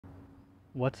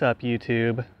What's up,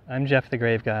 YouTube? I'm Jeff the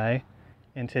Grave Guy,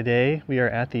 and today we are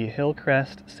at the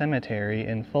Hillcrest Cemetery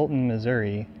in Fulton,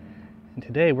 Missouri. And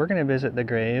today we're going to visit the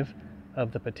grave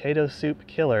of the potato soup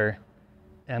killer,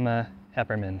 Emma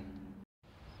Hepperman.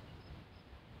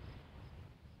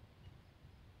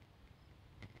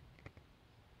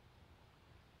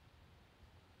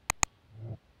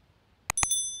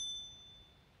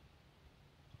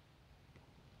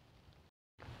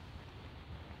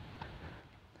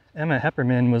 Emma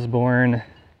Hepperman was born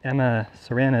Emma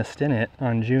Sarana Stinnett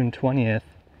on June 20th,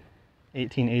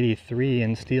 1883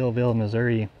 in Steelville,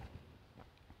 Missouri.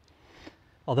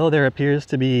 Although there appears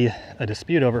to be a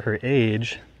dispute over her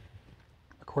age,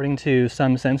 according to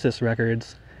some census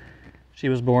records, she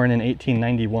was born in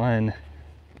 1891.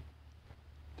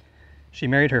 She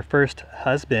married her first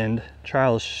husband,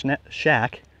 Charles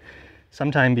Shack,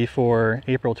 sometime before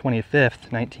April 25th,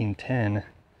 1910.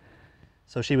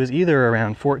 So she was either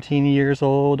around 14 years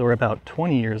old or about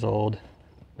 20 years old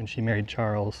when she married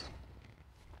Charles.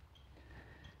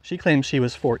 She claims she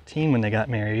was 14 when they got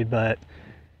married, but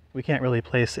we can't really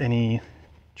place any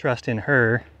trust in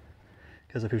her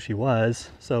because of who she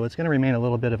was, so it's going to remain a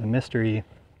little bit of a mystery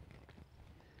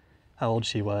how old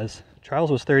she was.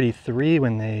 Charles was 33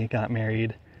 when they got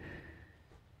married.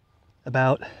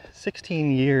 About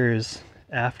 16 years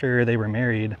after they were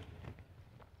married,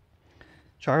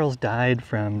 Charles died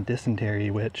from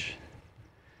dysentery, which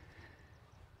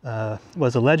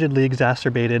was allegedly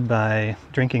exacerbated by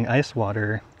drinking ice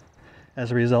water as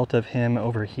a result of him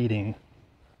overheating.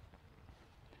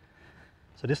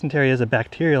 So dysentery is a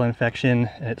bacterial infection,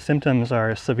 and its symptoms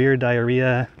are severe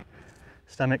diarrhea,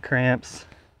 stomach cramps,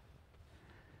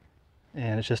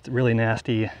 and it's just really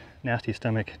nasty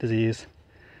stomach disease.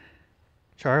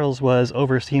 Charles was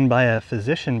overseen by a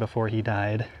physician before he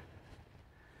died,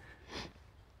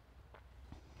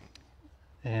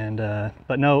 and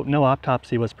but no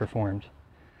autopsy was performed.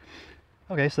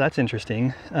 Okay, so that's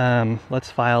interesting.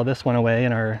 Let's file this one away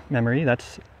in our memory.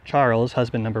 That's Charles,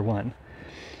 husband number one.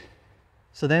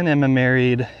 So then Emma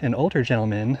married an older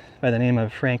gentleman by the name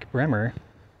of Frank Bremer.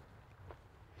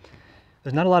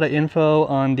 There's not a lot of info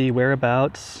on the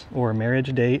whereabouts or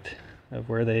marriage date of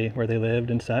where they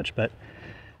lived and such, but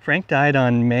Frank died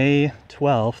on May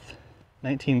 12th,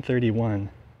 1931.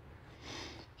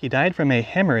 He died from a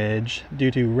hemorrhage due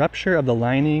to rupture of the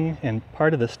lining and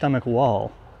part of the stomach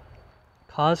wall,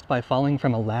 caused by falling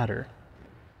from a ladder.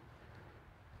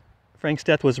 Frank's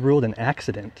death was ruled an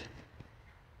accident.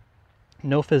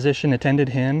 No physician attended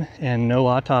him, and no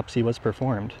autopsy was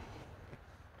performed.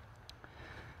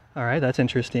 All right, that's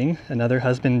interesting. Another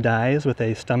husband dies with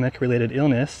a stomach-related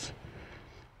illness.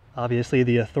 Obviously,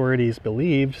 the authorities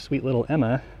believed sweet little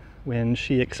Emma when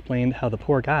she explained how the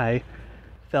poor guy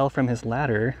fell from his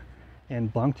ladder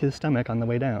and bonked his stomach on the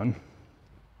way down.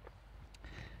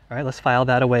 All right, let's file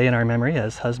that away in our memory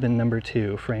as husband number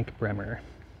two, Frank Bremer.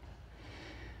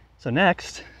 So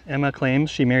next, Emma claims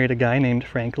she married a guy named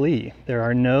Frank Lee. There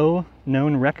are no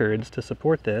known records to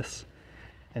support this,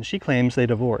 and she claims they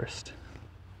divorced.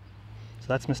 So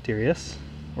that's mysterious.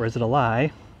 Or is it a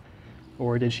lie?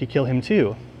 Or did she kill him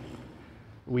too?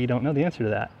 We don't know the answer to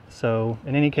that. So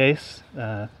in any case,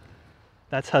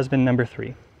 that's husband number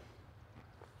three.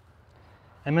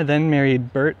 Emma then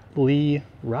married Bert Lee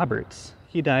Roberts.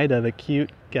 He died of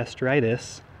acute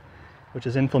gastritis, which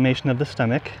is inflammation of the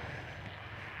stomach,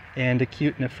 and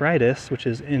acute nephritis, which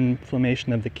is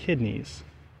inflammation of the kidneys.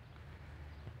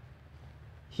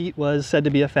 Heat was said to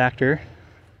be a factor,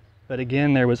 but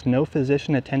again, there was no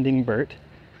physician attending Bert,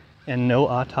 and no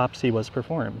autopsy was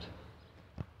performed.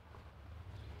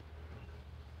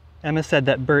 Emma said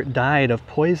that Bert died of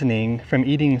poisoning from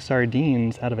eating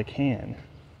sardines out of a can.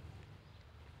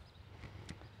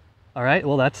 All right,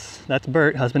 well that's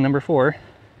Bert, husband number four.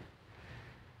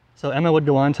 So Emma would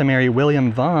go on to marry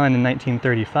William Vaughn in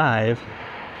 1935.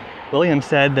 William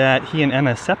said that he and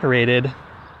Emma separated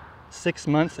 6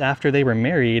 months after they were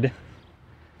married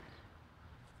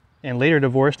and later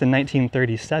divorced in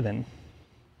 1937.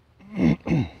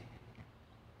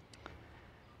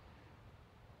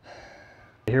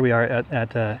 Here we are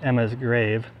at Emma's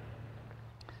grave.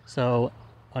 So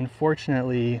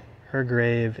unfortunately, her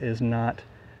grave is not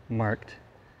marked.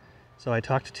 So I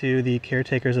talked to the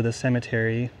caretakers of the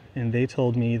cemetery, and they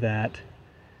told me that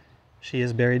she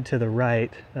is buried to the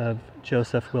right of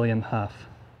Joseph William Huff.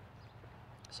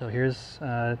 So here's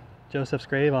Joseph's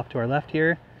grave off to our left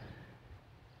here,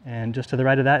 and just to the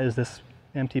right of that is this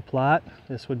empty plot.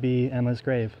 This would be Emma's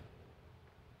grave.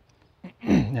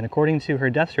 And according to her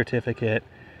death certificate,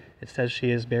 it says she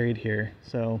is buried here.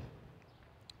 So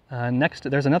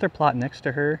there's another plot next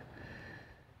to her.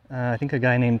 I think a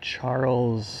guy named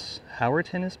Charles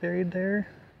Howerton is buried there.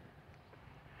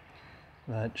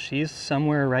 But she's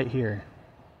somewhere right here.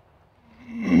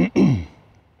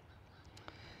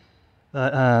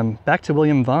 But back to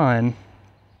William Vaughn.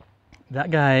 That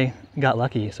guy got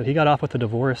lucky, so he got off with a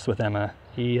divorce with Emma.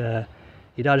 He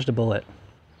dodged a bullet.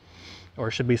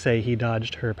 Or should we say he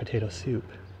dodged her potato soup.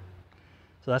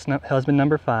 So that's husband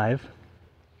number 5.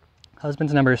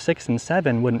 Husbands number 6 and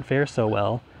 7 wouldn't fare so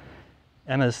well.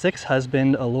 Emma's 6th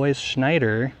husband, Alois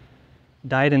Schneider,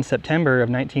 died in September of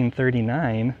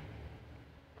 1939.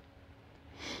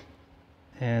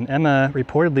 And Emma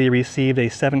reportedly received a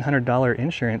 $700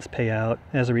 insurance payout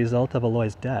as a result of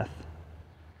Alois' death.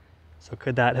 So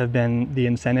could that have been the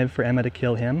incentive for Emma to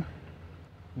kill him?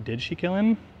 Did she kill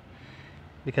him?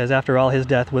 Because after all, his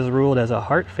death was ruled as a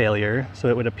heart failure, so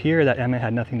it would appear that Emma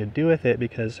had nothing to do with it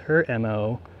because her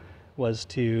MO was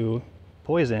to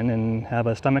poison and have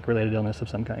a stomach-related illness of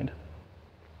some kind.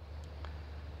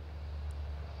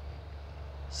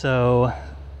 So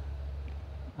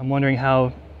I'm wondering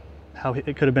how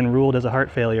it could have been ruled as a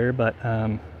heart failure, but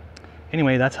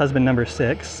anyway, that's husband number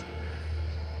 6.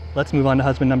 Let's move on to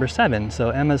husband number 7. So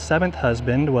Emma's 7th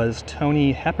husband was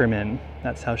Tony Hepperman.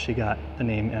 That's how she got the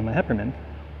name Emma Hepperman.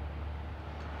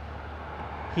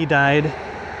 He died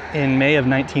in May of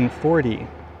 1940.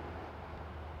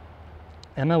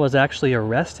 Emma was actually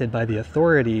arrested by the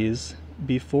authorities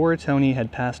before Tony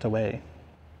had passed away.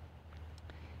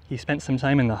 He spent some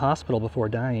time in the hospital before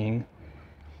dying,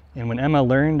 and when Emma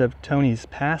learned of Tony's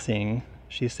passing,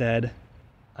 she said,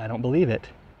 "I don't believe it."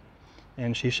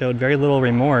 And she showed very little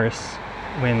remorse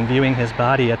when viewing his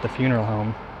body at the funeral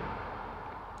home.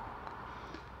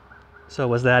 So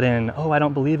was that an, "Oh, I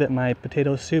don't believe it, my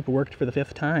potato soup worked for the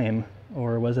 5th time,"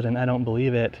 or was it an, "I don't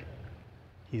believe it,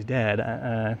 he's dead"?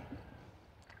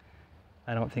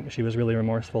 I don't think she was really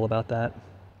remorseful about that.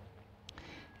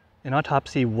 An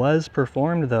autopsy was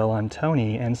performed, though, on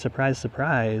Tony, and surprise,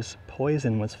 surprise,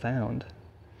 poison was found.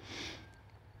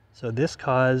 So this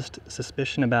caused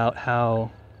suspicion about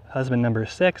how husband number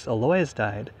 6, Alois,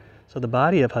 died. So the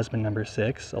body of husband number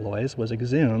 6, Alois, was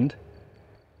exhumed,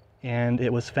 and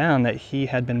it was found that he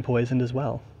had been poisoned as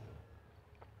well.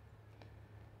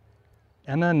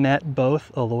 Emma met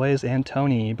both Alois and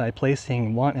Tony by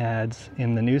placing want ads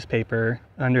in the newspaper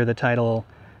under the title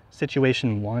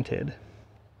 "Situation Wanted."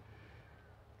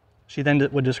 She then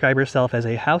would describe herself as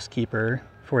a housekeeper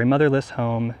for a motherless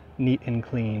home, neat and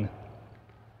clean.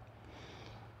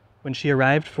 When she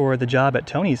arrived for the job at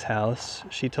Tony's house,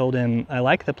 she told him, "I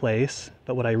like the place,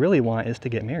 but what I really want is to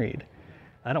get married.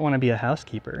 I don't want to be a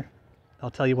housekeeper.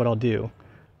 I'll tell you what I'll do.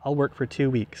 I'll work for 2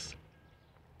 weeks.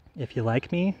 If you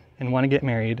like me and want to get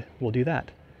married, we'll do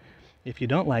that. If you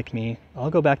don't like me, I'll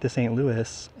go back to St.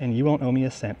 Louis and you won't owe me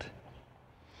a cent."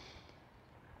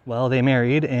 Well, they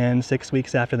married, and 6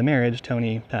 weeks after the marriage,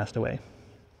 Tony passed away.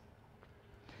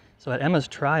 So at Emma's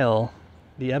trial,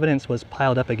 the evidence was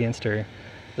piled up against her.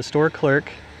 The store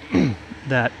clerk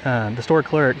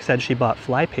said she bought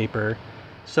flypaper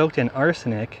soaked in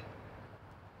arsenic,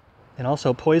 and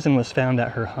also poison was found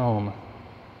at her home.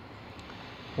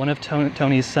 One of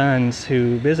Tony's sons,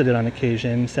 who visited on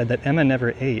occasion, said that Emma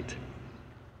never ate.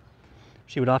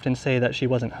 She would often say that she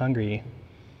wasn't hungry,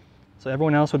 so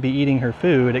everyone else would be eating her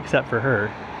food except for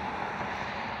her.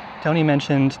 Tony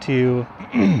mentioned to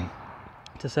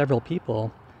several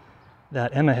people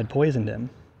that Emma had poisoned him.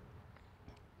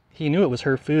 He knew it was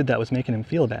her food that was making him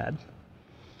feel bad.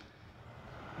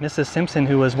 Mrs. Simpson,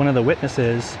 who was one of the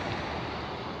witnesses,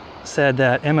 said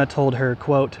that Emma told her,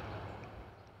 quote,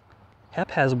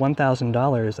 "Hep has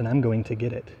 $1,000 and I'm going to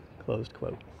get it," closed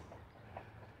quote.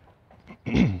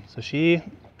 So she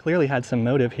clearly had some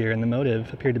motive here, and the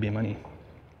motive appeared to be money.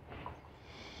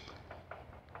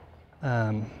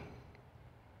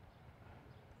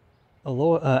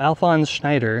 Alphonse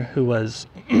Schneider, who was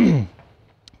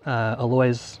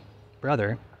Alois'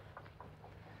 brother,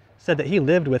 said that he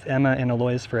lived with Emma and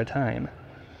Alois for a time.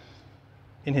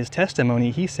 In his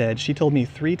testimony, he said, "She told me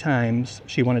 3 times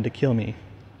she wanted to kill me.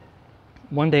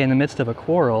 One day in the midst of a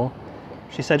quarrel,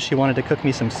 she said she wanted to cook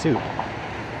me some soup."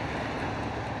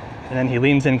 And then he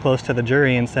leans in close to the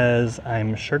jury and says,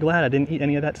 "I'm sure glad I didn't eat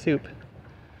any of that soup."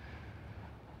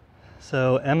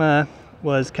 So Emma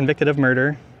was convicted of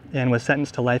murder and was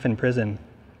sentenced to life in prison.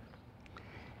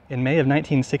 In May of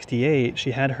 1968,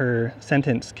 she had her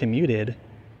sentence commuted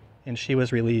and she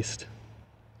was released.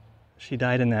 She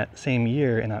died in that same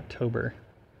year in October.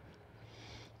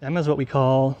 Emma's what we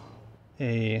call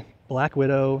a Black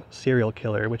Widow serial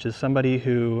killer, which is somebody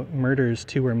who murders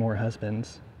 2 or more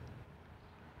husbands.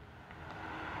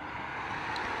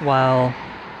 While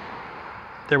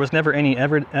there was never any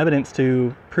evidence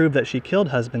to prove that she killed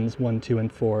husbands 1, 2,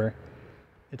 and 4,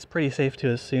 it's pretty safe to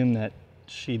assume that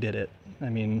she did it. I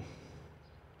mean,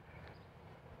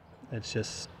 it's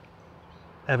just,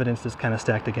 evidence is kind of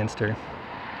stacked against her.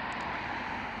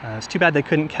 It's too bad they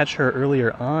couldn't catch her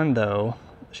earlier on, though.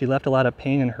 She left a lot of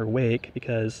pain in her wake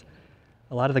because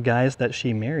a lot of the guys that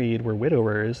she married were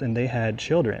widowers and they had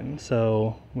children.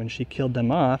 So when she killed them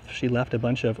off, she left a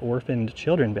bunch of orphaned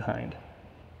children behind.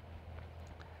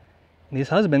 And these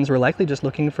husbands were likely just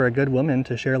looking for a good woman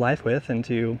to share life with and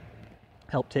to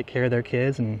help take care of their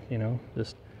kids and, you know,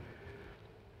 just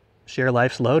share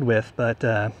life's load with. But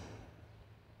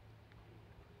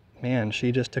man,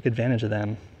 she just took advantage of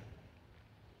them.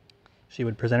 She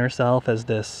would present herself as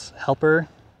this helper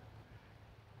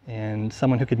and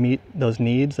someone who could meet those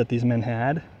needs that these men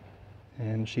had,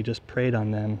 and she just preyed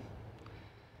on them.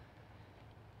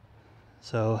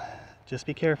 So just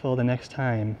be careful the next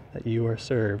time that you are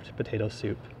served potato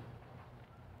soup.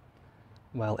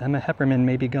 While Emma Hepperman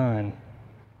may be gone,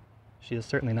 she is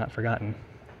certainly not forgotten.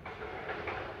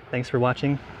 Thanks for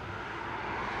watching.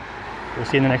 We'll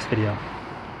see you in the next video.